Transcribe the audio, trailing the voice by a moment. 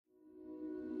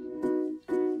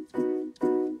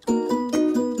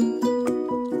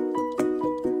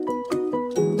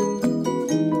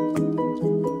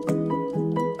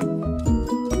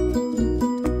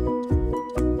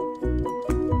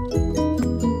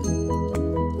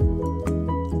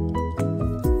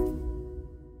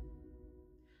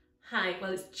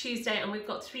Tuesday and we've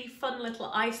got 3 fun little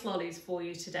ice lollies for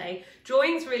you today.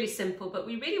 Drawing's really simple, but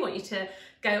we really want you to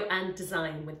go and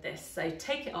design with this. So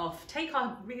take it off, take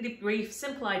our really brief,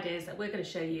 simple ideas that we're going to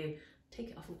show you, take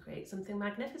it off and create something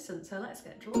magnificent. So let's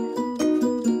get drawing.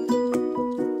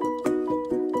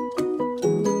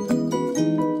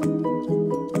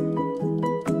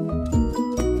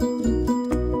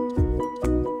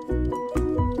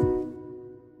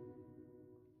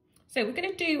 So we're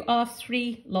going to do our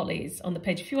 3 lollies on the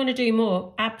page. If you want to do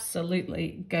more,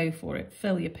 absolutely go for it.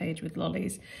 Fill your page with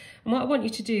lollies. And what I want you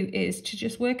to do is to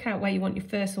just work out where you want your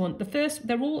first one.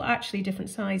 They're all actually different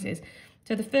sizes.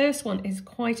 So the first one is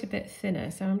quite a bit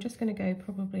thinner. So I'm just going to go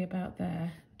probably about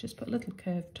there. Just put a little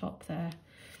curved top there.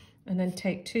 And then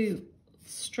take 2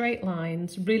 straight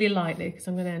lines really lightly, because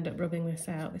I'm going to end up rubbing this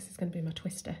out. This is going to be my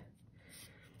twister.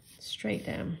 Straight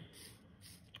down.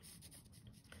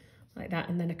 Like that,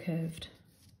 and then a curved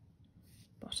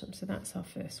bottom. So that's our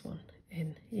first one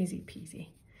in, easy peasy.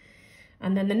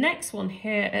 And then the next one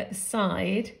here at the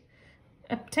side,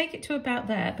 take it to about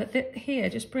there, but here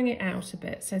just bring it out a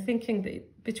bit. So thinking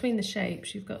that between the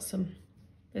shapes you've got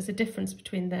there's a difference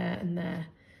between there and there.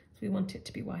 So we want it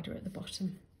to be wider at the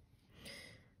bottom.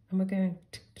 And we're going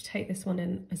to take this one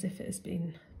in as if it has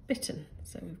been bitten.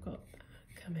 So we've got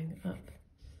that coming up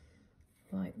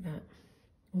like that.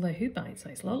 Although who bites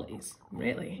Ice Lollies,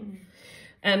 really?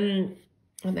 And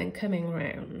then coming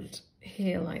around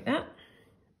here like that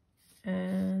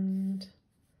and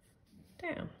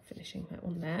down, finishing that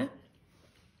one there.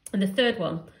 And the third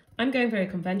one, I'm going very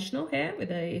conventional here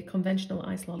with a conventional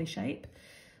ice lolly shape,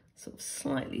 sort of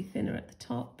slightly thinner at the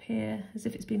top here, as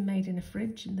if it's been made in a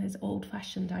fridge, and there's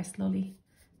old-fashioned ice lolly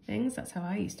things. That's how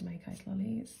I used to make ice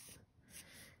lollies.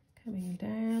 Coming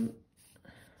down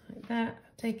like that,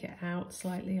 take it out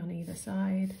slightly on either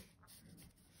side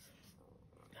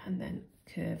and then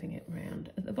curving it round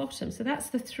at the bottom. So that's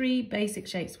the 3 basic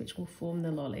shapes which will form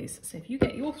the lollies. So if you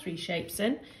get your 3 shapes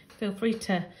in, feel free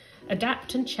to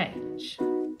adapt and change.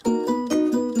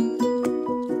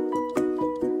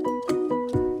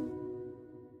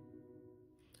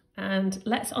 And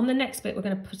on the next bit, we're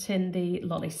going to put in the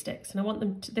lolly sticks, and I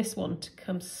want this one to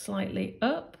come slightly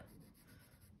up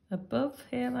above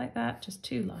here like that, just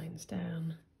 2 lines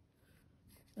down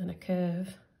and a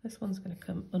curve. This one's going to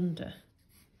come under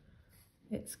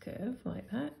its curve like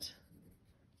that.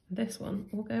 This one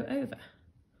will go over.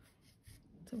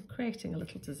 So we're creating a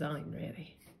little design,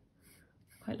 really.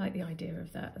 I quite like the idea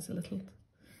of that as a little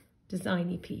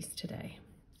designy piece today.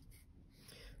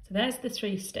 So there's the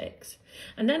 3 sticks.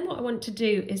 And then what I want to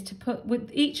do is to put with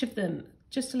each of them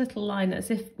just a little line as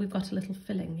if we've got a little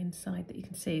filling inside that you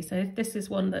can see. So if this is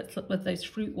one that's with those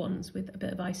fruit ones with a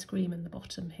bit of ice cream in the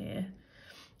bottom here.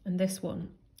 And this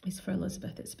one is for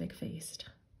Elizabeth, It's a Big Feast.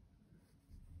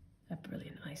 A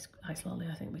brilliant ice lolly,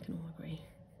 I think we can all agree.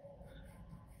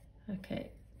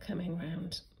 Okay, coming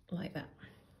round like that.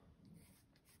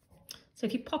 So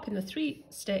if you pop in the 3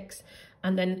 sticks,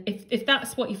 and then if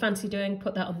that's what you fancy doing,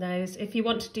 put that on those. If you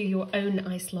want to do your own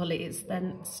ice lollies,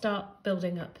 then start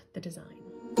building up the design.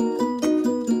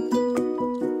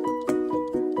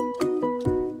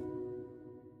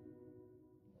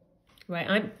 Right,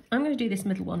 I'm going to do this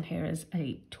middle one here as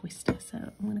a twister. So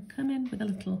I'm going to come in with a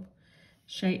little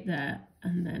shape there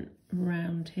and then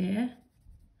round here.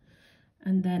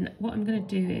 And then what I'm going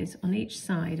to do is on each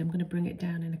side, I'm going to bring it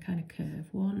down in a kind of curve.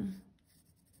 1,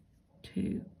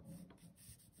 2,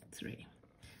 3.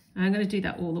 And I'm going to do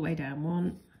that all the way down.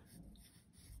 1,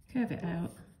 curve it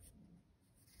out.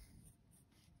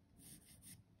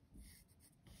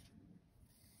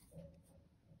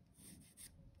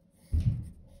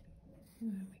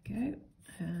 There we go,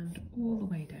 and all the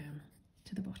way down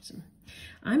to the bottom.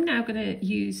 I'm now going to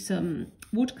use some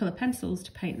watercolour pencils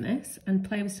to paint this and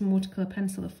play with some watercolour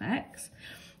pencil effects.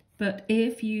 But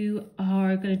if you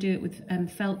are going to do it with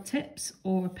felt tips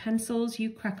or pencils,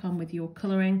 you crack on with your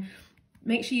colouring.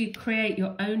 Make sure you create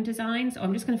your own designs.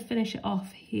 I'm just going to finish it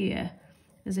off here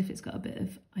as if it's got a bit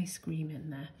of ice cream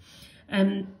in there.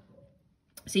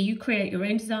 So you create your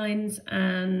own designs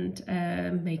and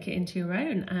make it into your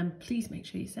own, and please make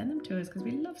sure you send them to us because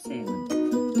we love seeing them.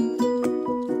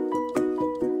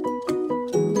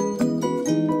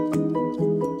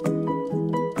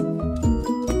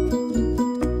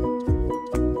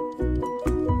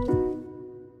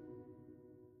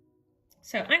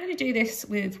 So I'm going to do this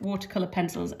with watercolour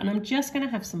pencils, and I'm just going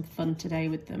to have some fun today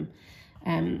with them.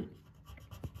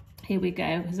 Here we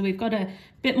go. So we've got a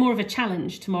bit more of a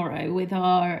challenge tomorrow with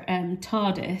our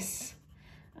TARDIS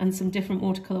and some different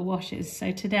watercolour washes.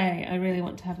 So today I really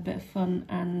want to have a bit of fun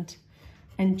and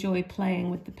enjoy playing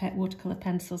with the watercolour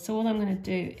pencil. So all I'm going to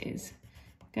do is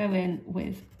go in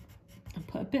with and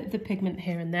put a bit of the pigment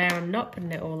here and there. I'm not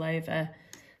putting it all over.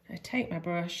 I take my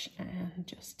brush and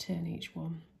just turn each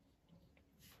one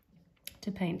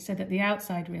to paint so that the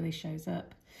outside really shows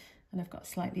up, and I've got a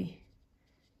slightly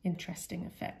interesting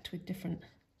effect with different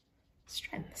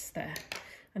strengths there.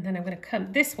 And then I'm going to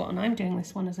come, this one, I'm doing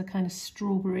this one as a kind of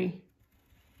strawberry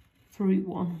fruit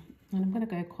one, and I'm going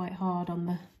to go quite hard on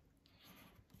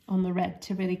the red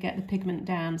to really get the pigment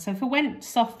down. So if I went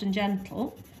soft and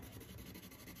gentle,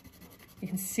 you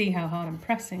can see how hard I'm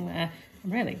pressing there. I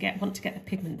really want to get the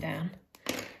pigment down.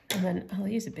 And then I'll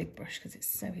use a big brush because it's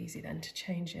so easy then to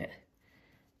change it.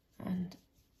 And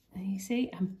you see,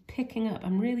 I'm picking up,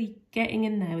 I'm really getting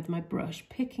in there with my brush,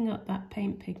 picking up that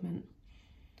paint pigment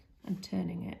and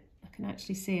turning it. I can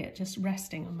actually see it just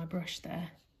resting on my brush there.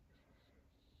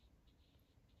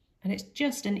 And it's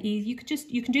just an easy,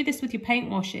 you can do this with your paint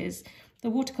washes.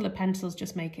 The watercolour pencils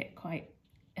just make it quite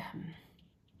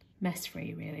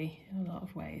mess-free really in a lot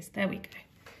of ways. There we go.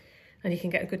 And you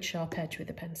can get a good sharp edge with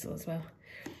the pencil as well.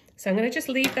 So I'm going to just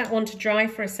leave that one to dry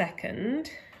for a second.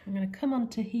 I'm going to come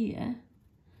onto here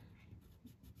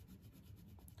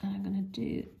and I'm going to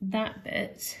do that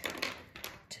bit,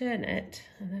 turn it,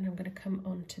 and then I'm going to come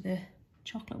onto the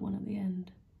chocolate one at the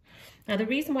end. Now the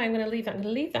reason why I'm going to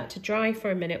leave that to dry for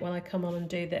a minute while I come on and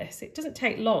do this. It doesn't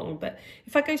take long, but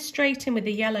if I go straight in with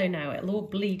the yellow now, it'll all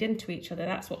bleed into each other.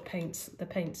 That's what the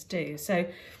paints do. So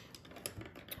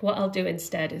what I'll do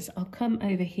instead is I'll come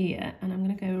over here and I'm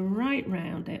going to go right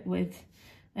round it with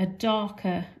a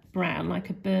darker brown, like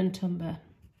a burnt umber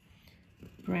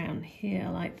brown here,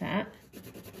 like that.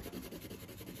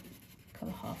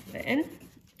 Colour half of it in,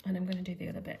 and I'm going to do the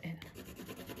other bit in.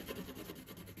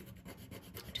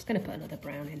 I'm just going to put another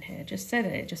brown in here, just so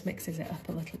that it just mixes it up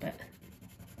a little bit.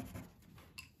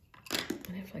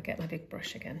 And if I get my big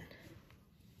brush again.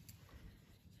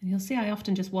 And you'll see I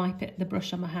often just wipe the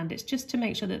brush on my hand. It's just to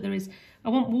make sure that I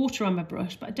want water on my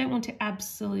brush, but I don't want it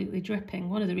absolutely dripping.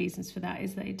 One of the reasons for that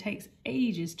is that it takes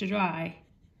ages to dry.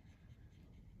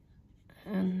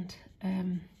 And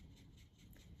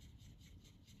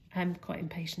I'm quite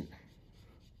impatient.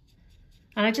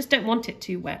 And I just don't want it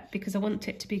too wet because I want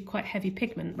it to be quite heavy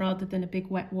pigment rather than a big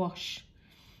wet wash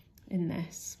in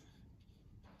this.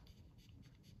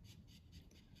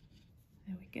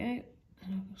 There we go.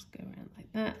 And I'll just go around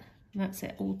like that. And that's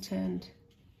it, all turned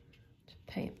to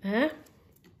paint there.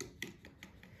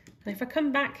 And if I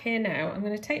come back here now, I'm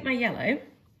going to take my yellow.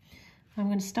 I'm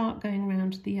going to start going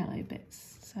around the yellow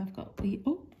bits. So I've got the,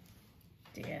 oh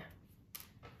dear,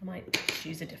 I might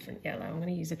choose a different yellow. I'm going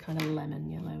to use a kind of lemon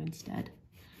yellow instead,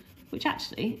 which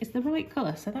actually is the right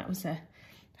colour. So that was a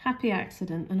happy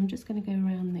accident. And I'm just going to go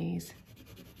around these.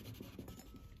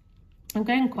 I'm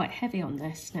going quite heavy on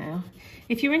this now.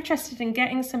 If you're interested in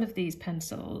getting some of these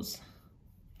pencils,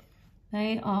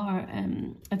 they are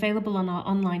available on our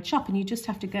online shop, and you just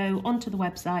have to go onto the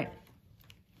website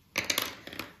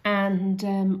and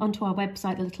onto our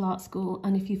website, The Little Art School,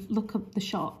 and if you look up the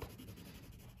shop,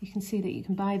 you can see that you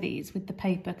can buy these with the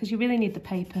paper, because you really need the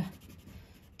paper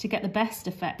to get the best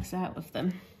effects out of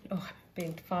them. Oh, I'm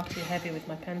being far too heavy with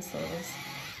my pencils.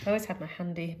 I always have my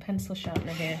handy pencil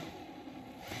sharpener here.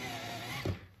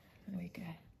 There we go.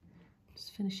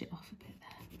 Just finish it off a bit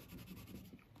there.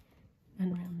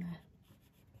 And round there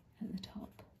at the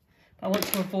top. But I want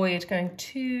to avoid going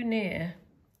too near,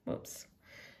 whoops,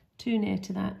 too near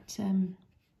to that,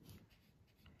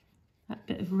 that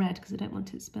bit of red, because I don't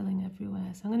want it spilling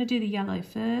everywhere. So I'm going to do the yellow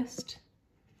first,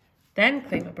 then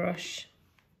clean my brush,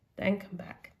 then come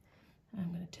back. And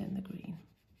I'm going to turn the green.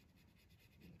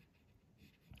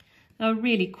 Now, a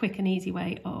really quick and easy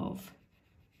way of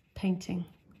painting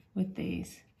with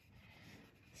these.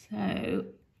 So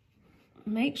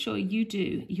make sure you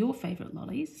do your favourite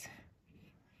lollies.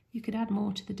 You could add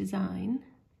more to the design.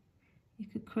 You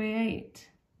could create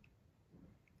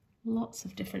lots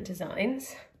of different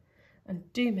designs, and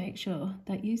do make sure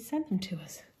that you send them to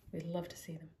us. We'd love to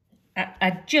see them.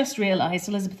 I just realised,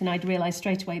 Elizabeth and I'd realised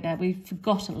straight away there, we've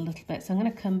forgotten a little bit. So I'm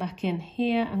going to come back in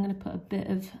here. I'm going to put a bit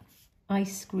of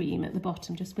ice cream at the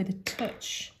bottom, just with a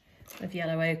touch of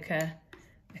yellow ochre.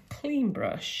 A clean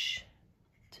brush,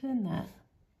 turn that,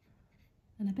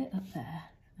 and a bit up there,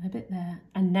 and a bit there,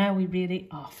 and now we really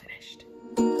are finished.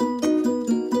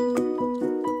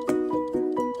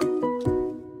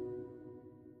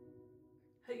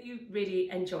 Hope you really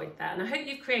enjoyed that, and I hope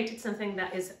you've created something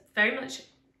that is very much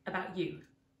about you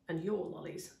and your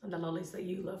lollies and the lollies that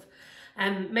you love.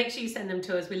 Make sure you send them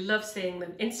to us. We love seeing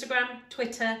them. Instagram,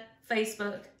 Twitter,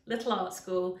 Facebook, Little Art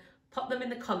School, pop them in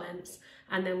the comments,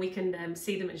 and then we can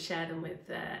see them and share them with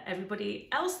everybody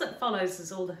else that follows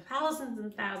us, all the thousands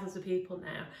and thousands of people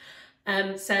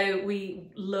now. So we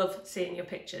love seeing your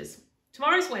pictures.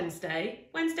 Tomorrow's Wednesday.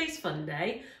 Wednesday's fun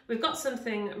day. We've got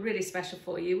something really special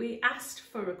for you. We asked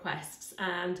for requests,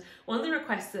 and one of the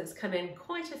requests that's come in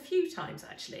quite a few times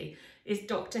actually is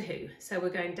Doctor Who. So we're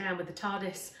going down with the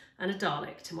TARDIS and a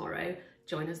Dalek tomorrow.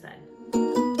 Join us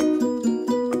then.